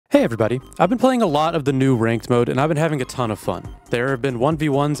Hey everybody, I've been playing a lot of the new ranked mode and I've been having a ton of fun. There have been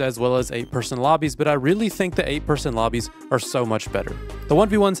 1v1s as well as 8-person lobbies, but I really think the 8-person lobbies are so much better. The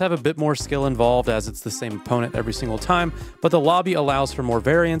 1v1s have a bit more skill involved as it's the same opponent every single time, but the lobby allows for more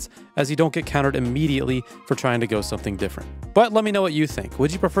variance as you don't get countered immediately for trying to go something different. But let me know what you think.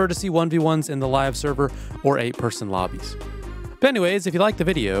 Would you prefer to see 1v1s in the live server or 8-person lobbies? But anyways, if you like the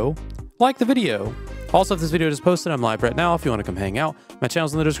video, like the video. Also, if this video is posted, I'm live right now if you want to come hang out. My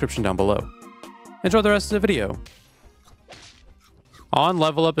channel's in the description down below. Enjoy the rest of the video. On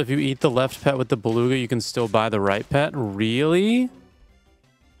level up, if you eat the left pet with the beluga, you can still buy the right pet. Really?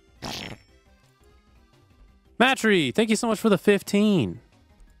 Matry, thank you so much for the 15.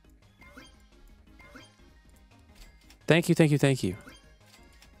 Thank you, thank you, thank you.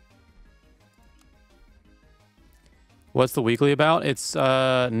 What's the weekly about? It's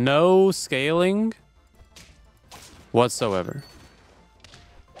no scaling whatsoever.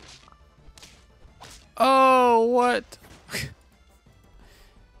 Oh, what?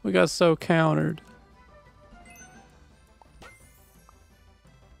 We got so countered.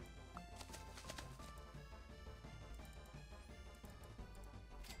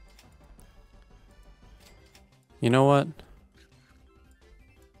 You know what?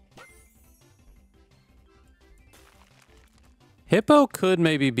 Hippo could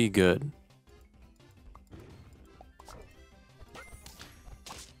maybe be good.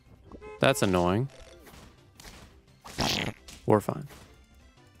 That's annoying. We're fine.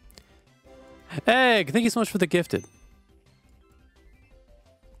 Egg, thank you so much for the gifted.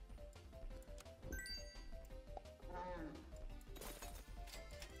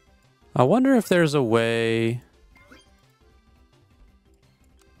 I wonder if there's a way...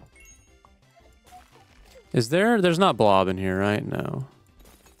 Is there? There's not blob in here, right? No.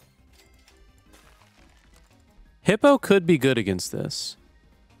 Hippo could be good against this.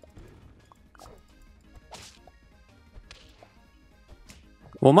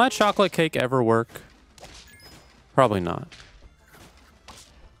 Will my chocolate cake ever work? Probably not.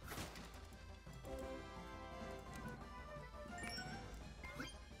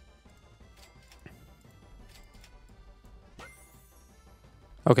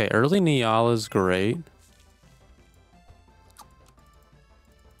 Okay, early Niala's great.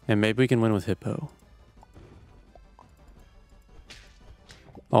 And maybe we can win with Hippo.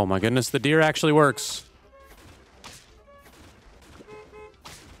 Oh my goodness, the deer actually works.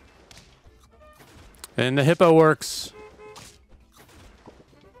 And the Hippo works.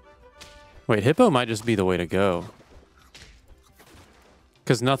 Wait, Hippo might just be the way to go.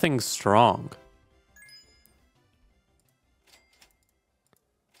 Because nothing's strong.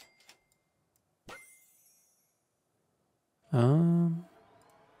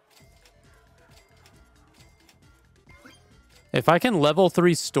 If I can level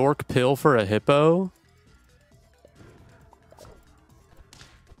 3 stork pill for a hippo.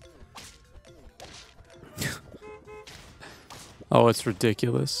 Oh, it's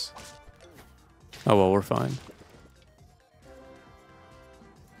ridiculous. Oh, well, we're fine.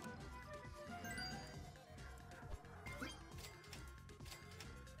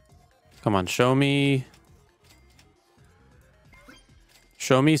 Come on, show me.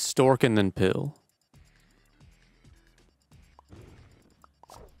 Show me stork and then pill.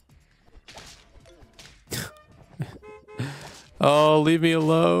 Oh, leave me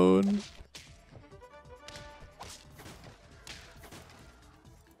alone.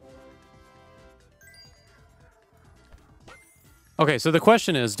 Okay, so the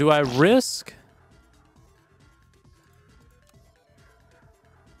question is, do I risk...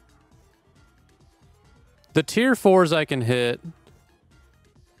 The tier 4s I can hit...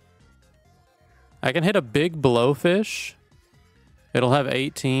 I can hit a big blowfish. It'll have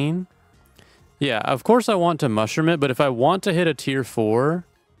 18. Yeah, of course I want to mushroom it, but if I want to hit a tier 4,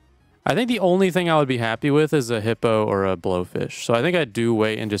 I think the only thing I would be happy with is a hippo or a blowfish. So I think I'd do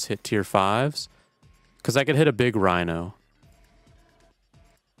wait and just hit tier 5s, because I could hit a big rhino.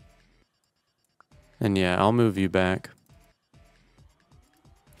 And yeah, I'll move you back.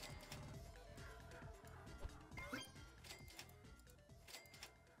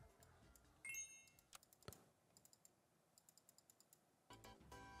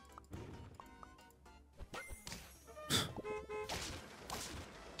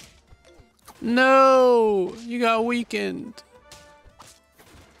 No! You got weakened.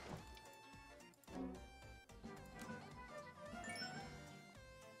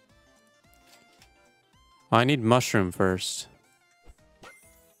 I need mushroom first.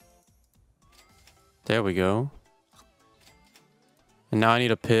 There we go. And now I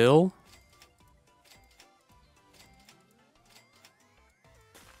need a pill.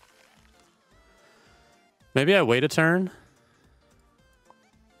 Maybe I wait a turn.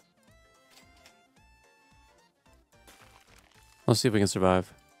 Let's see if we can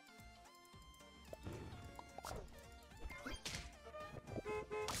survive.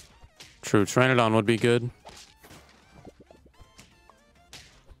 True, Pteranodon would be good.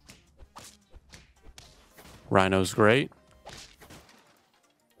 Rhino's great.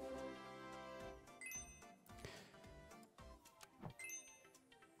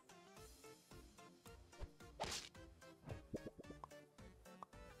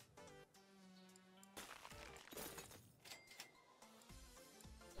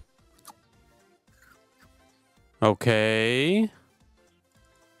 Okay.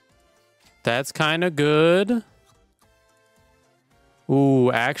 That's kind of good.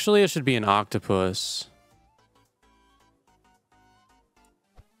 Ooh, actually, it should be an octopus.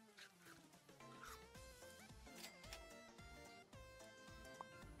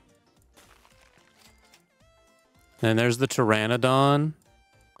 And there's the Pteranodon.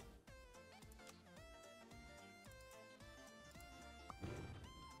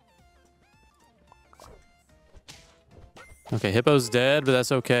 Okay, Hippo's dead, but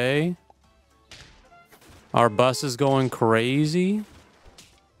that's okay. Our bus is going crazy.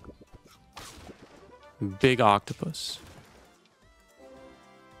 Big octopus.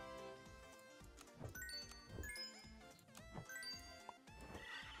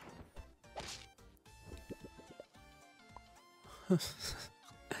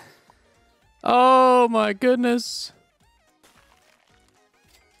 Oh my goodness.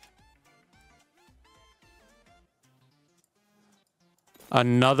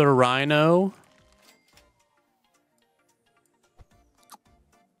 Another rhino.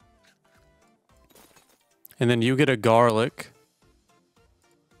 And then you get a garlic.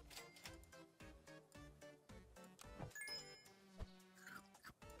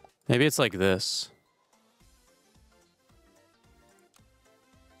 Maybe it's like this.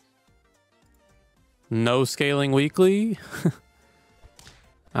 No scaling weekly.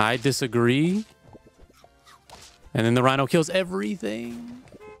 I disagree. And then the rhino kills everything.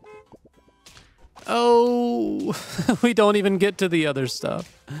 Oh, we don't even get to the other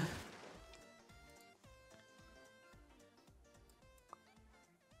stuff.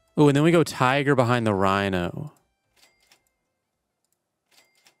 Oh, and then we go tiger behind the rhino.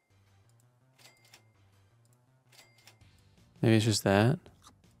 Maybe it's just that.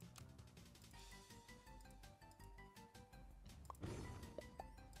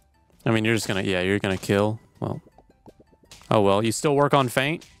 I mean, you're just gonna, yeah, you're gonna kill. Well, oh well, you still work on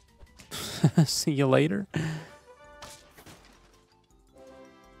feint. See you later.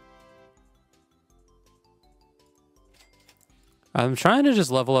 I'm trying to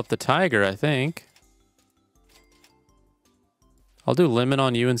just level up the tiger, I think. I'll do lemon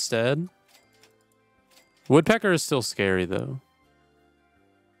on you instead. Woodpecker is still scary, though.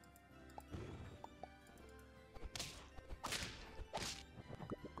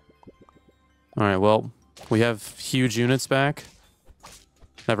 Alright, well, we have huge units back.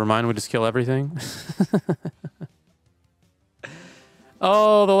 Never mind, we just kill everything.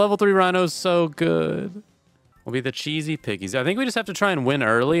 Oh, the level 3 rhino's so good. We'll be the cheesy piggies. I think we just have to try and win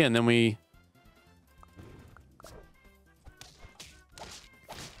early, and then we...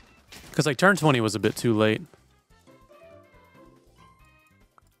 Because, like, turn 20 was a bit too late.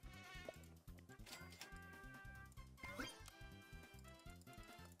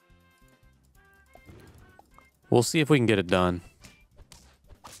 We'll see if we can get it done.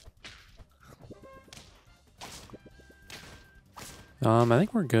 I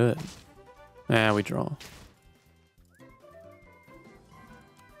think we're good. Yeah, we draw.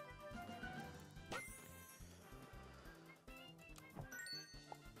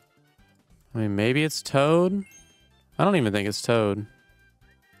 I mean, maybe it's Toad. I don't even think it's Toad.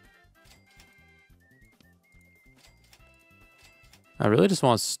 I really just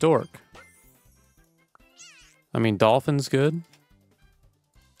want Stork. I mean, Dolphin's good.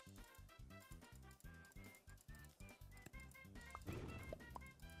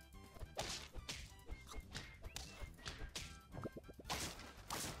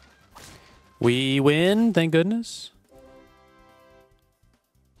 We win, thank goodness.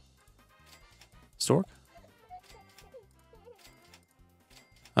 Stork.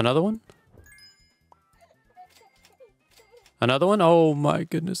 Another one? Another one? Oh my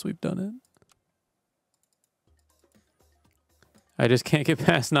goodness, we've done it. I just can't get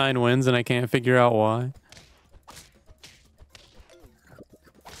past 9 wins and I can't figure out why.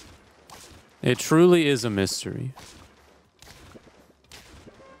 It truly is a mystery.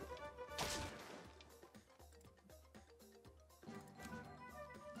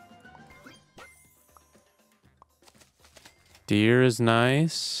 Deer is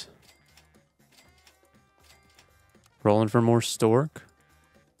nice. Rolling for more stork.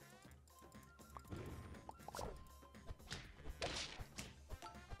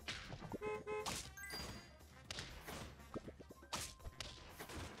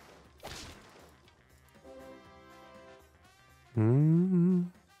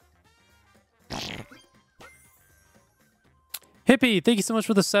 Hippie, thank you so much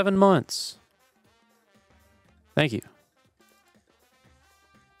for the 7 months. Thank you.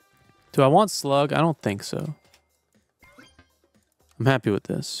 Do I want slug? I don't think so. I'm happy with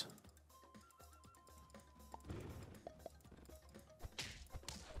this.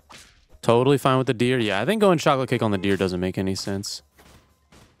 Totally fine with the deer. Yeah, I think going chocolate cake on the deer doesn't make any sense.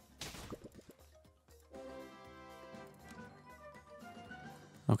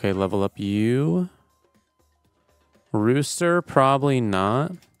 Okay, level up you. Rooster, probably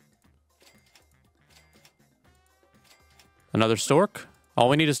not. Another stork? All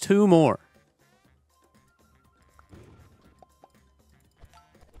we need is 2 more.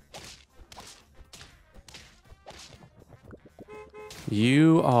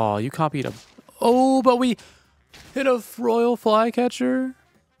 You copied a... Oh, but we hit a royal flycatcher.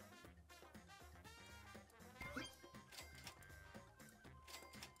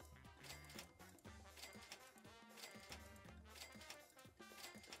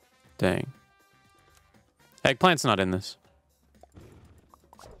 Dang. Eggplant's not in this.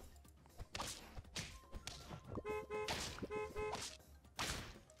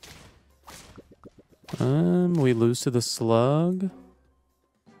 We lose to the slug.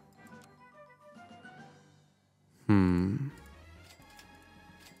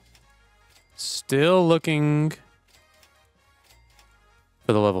 Still looking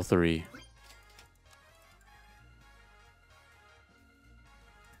for the level 3.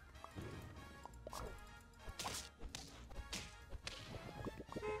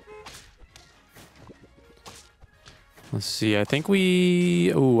 Let's see. I think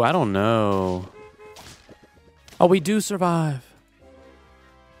we... Oh, I don't know. Oh, we do survive.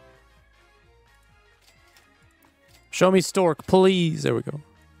 Show me stork, please. There we go.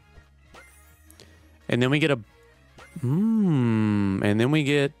 And then we get a... And then we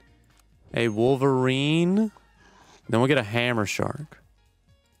get a wolverine. Then we'll get a hammer shark.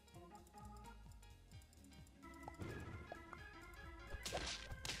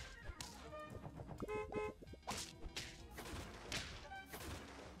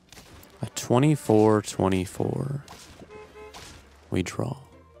 A 24-24. We draw.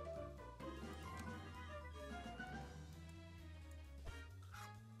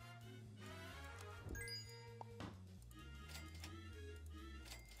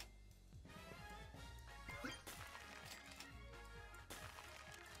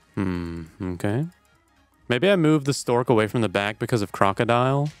 Okay. Maybe I moved the stork away from the back because of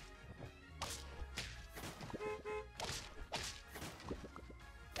crocodile.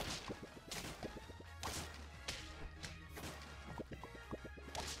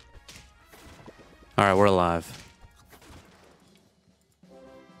 All right, we're alive.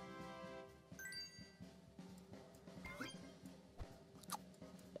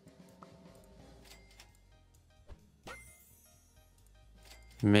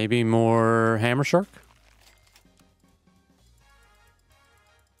 Maybe more hammer shark?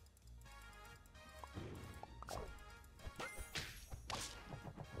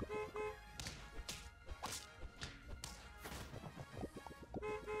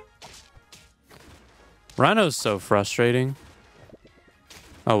 Rhino's so frustrating.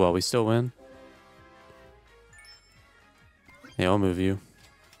 Oh well, we still win. Yeah, I'll move you.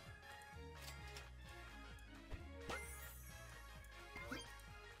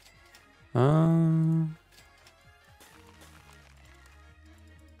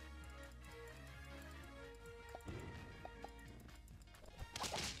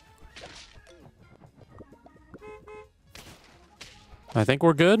 I think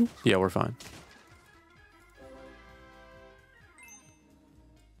we're good. Yeah, we're fine.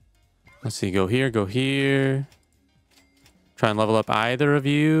 Let's see, go here, go here. Try and level up either of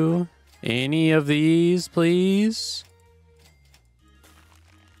you. Any of these, please.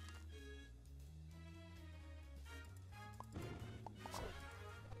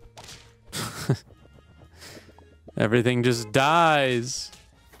 Everything just dies.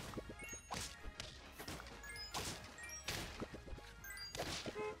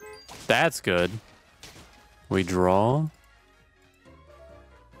 That's good. We draw.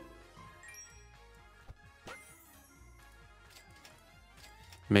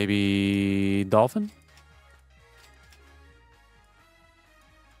 Maybe dolphin?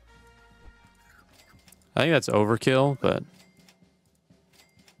 I think that's overkill, but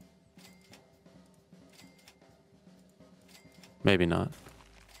Maybe not.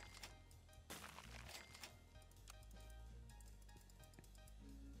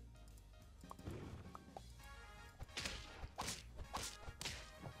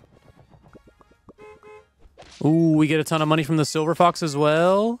 Ooh, we get a ton of money from the silver fox as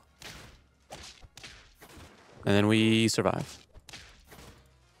well. And then we survive.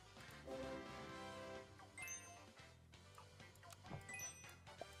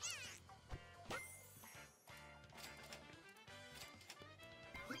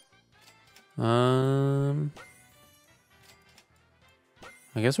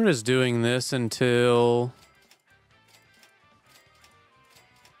 I guess we're just doing this until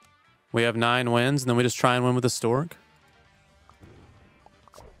we have 9 wins, and then we just try and win with the stork.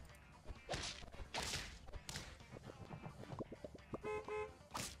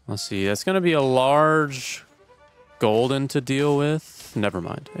 Let's see. That's going to be a large golden to deal with. Never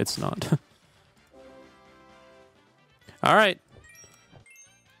mind. It's not. All right.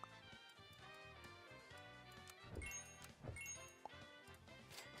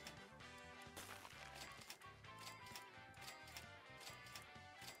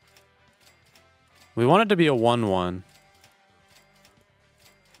 We want it to be a 1-1.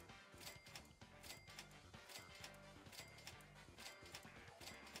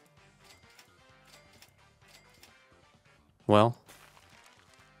 Well,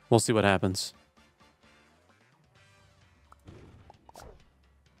 we'll see what happens.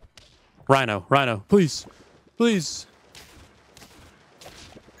 Rhino, Rhino, please, please.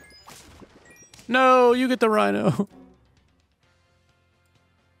 No, you get the Rhino.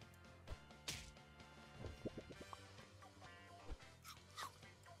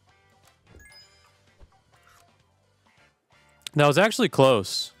 That was actually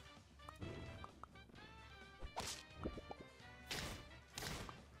close.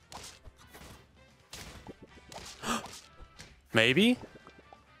 Maybe?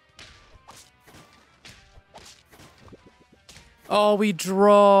 Oh, we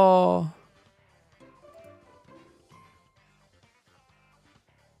draw.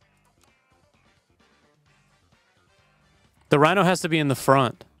 The Rhino has to be in the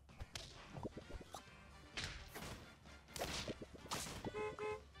front.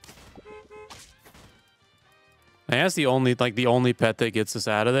 And that's the only pet that gets us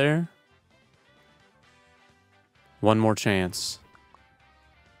out of there. One more chance.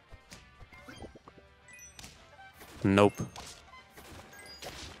 Nope.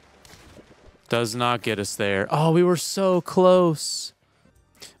 Does not get us there. Oh, we were so close.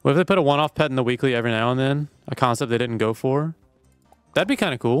 What if they put a one-off pet in the weekly every now and then? A concept they didn't go for? That'd be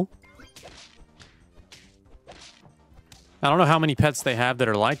kind of cool. I don't know how many pets they have that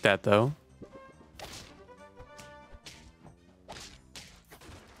are like that, though.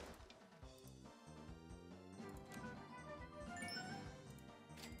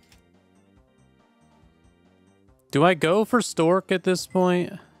 Do I go for stork at this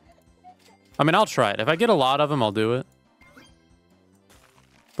point? I mean, I'll try it. If I get a lot of them, I'll do it.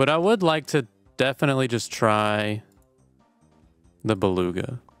 But I would like to definitely just try the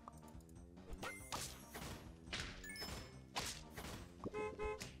beluga.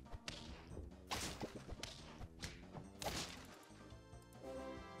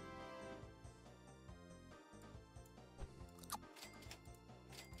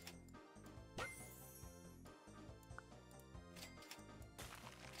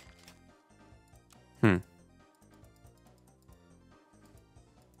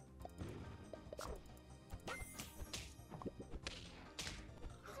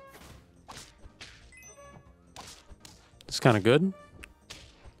 It's kind of good.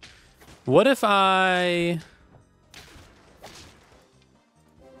 What if I...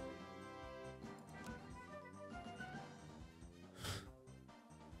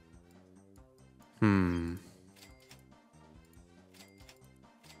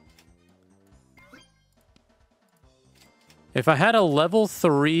 If I had a level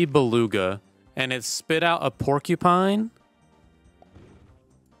 3 beluga and it spit out a porcupine,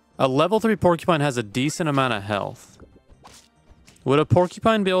 a level 3 porcupine has a decent amount of health. Would a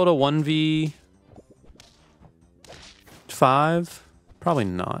porcupine be able to 1v5? Probably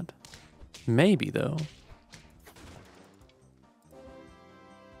not. Maybe, though.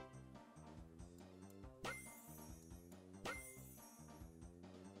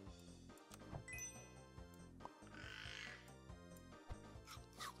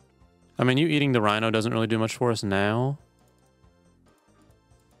 I mean, you eating the rhino doesn't really do much for us now.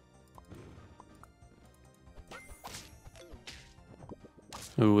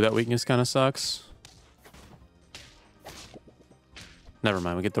 Ooh, that weakness kind of sucks. Never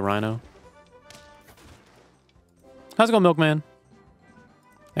mind, we get the rhino. How's it going, Milkman?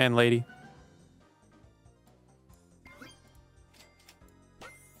 And lady.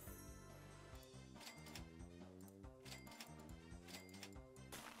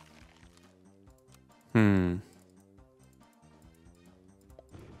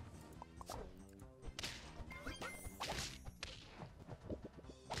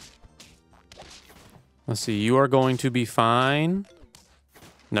 Let's see. You are going to be fine.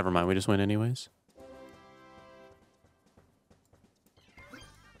 Never mind. We just win anyways.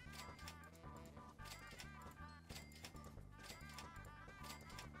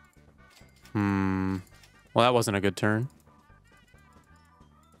 Well, that wasn't a good turn.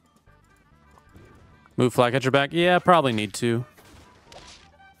 Move flag at your back. Yeah, probably need to.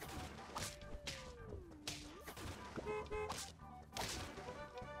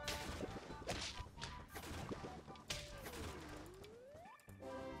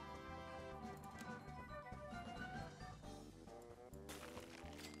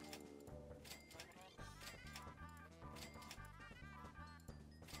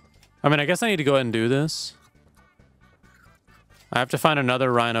 I mean, I guess I need to go ahead and do this. I have to find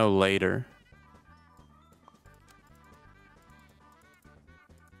another rhino later.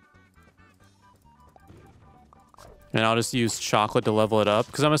 And I'll just use chocolate to level it up,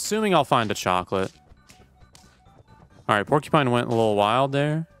 because I'm assuming I'll find a chocolate. All right, porcupine went a little wild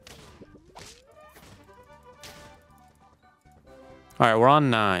there. All right, we're on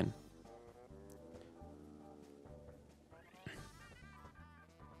 9.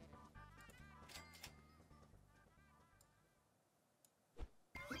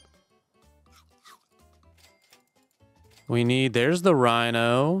 We need, there's the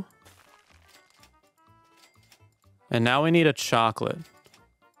rhino. And now we need a chocolate.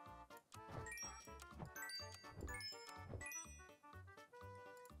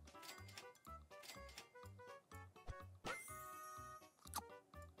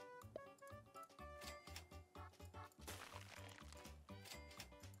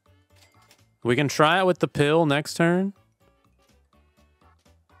 We can try it with the pill next turn.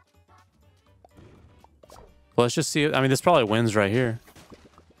 Well, let's just see. I mean, this probably wins right here.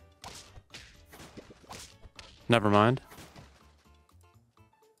 Never mind.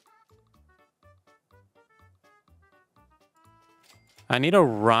 I need a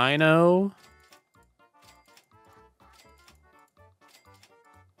rhino.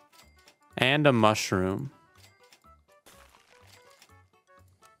 And a mushroom.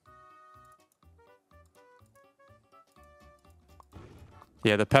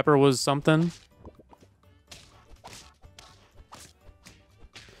 Yeah, the pepper was something.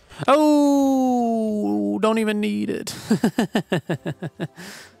 Oh, don't even need it.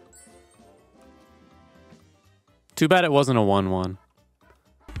 Too bad it wasn't a 1-1.